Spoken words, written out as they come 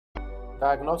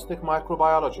Diagnostic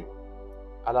Microbiology,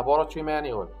 a Laboratory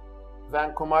Manual,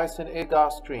 Vancomycin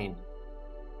agar Screen.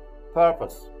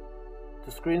 Purpose: to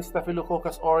screen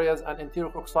Staphylococcus aureus and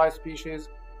Enterococci species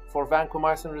for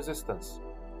vancomycin resistance.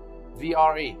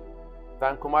 VRE,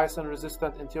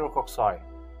 Vancomycin-resistant Enterococci.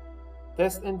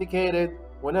 Test indicated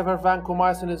whenever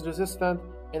vancomycin is resistant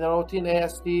in a routine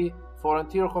AST for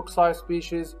Enterococci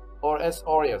species or S.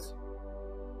 aureus.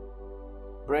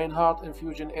 Brain-heart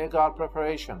infusion Agar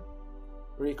Preparation.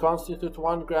 Reconstitute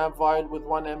 1 gram vial with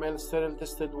 1 ml sterile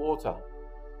distilled water.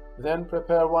 Then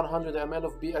prepare 100 ml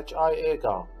of BHI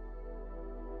agar.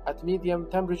 At medium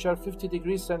temperature 50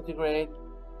 degrees centigrade,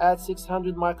 add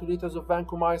 600 microliters of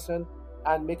vancomycin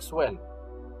and mix well.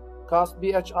 Cast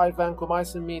BHI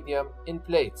vancomycin medium in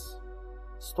plates.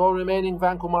 Store remaining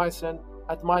vancomycin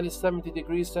at -70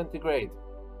 degrees centigrade.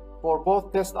 For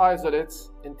both test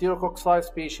isolates, Enterococci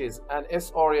species and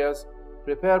S. aureus,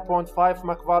 prepare 0.5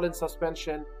 McValent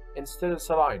suspension in sterile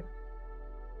saline.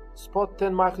 Spot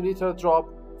 10 microliter drop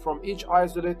from each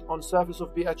isolate on surface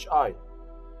of BHI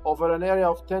over an area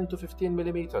of 10 to 15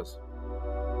 millimeters.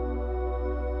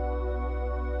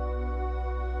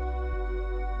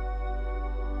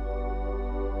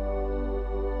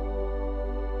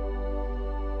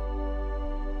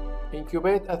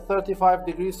 Incubate at 35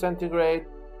 degrees centigrade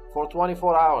for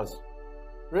 24 hours.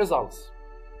 Results: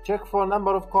 check for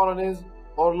number of colonies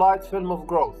or light film of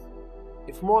growth.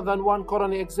 If more than one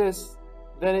colony exists,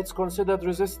 then it's considered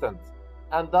resistant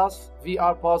and thus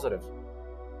VR positive.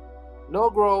 No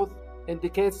growth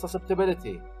indicates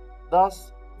susceptibility,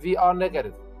 thus VR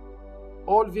negative.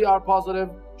 All VR positive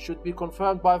should be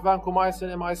confirmed by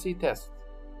vancomycin MIC test.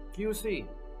 QC: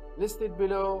 listed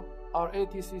below are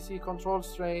ATCC control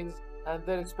strains and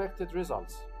their expected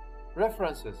results.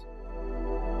 References: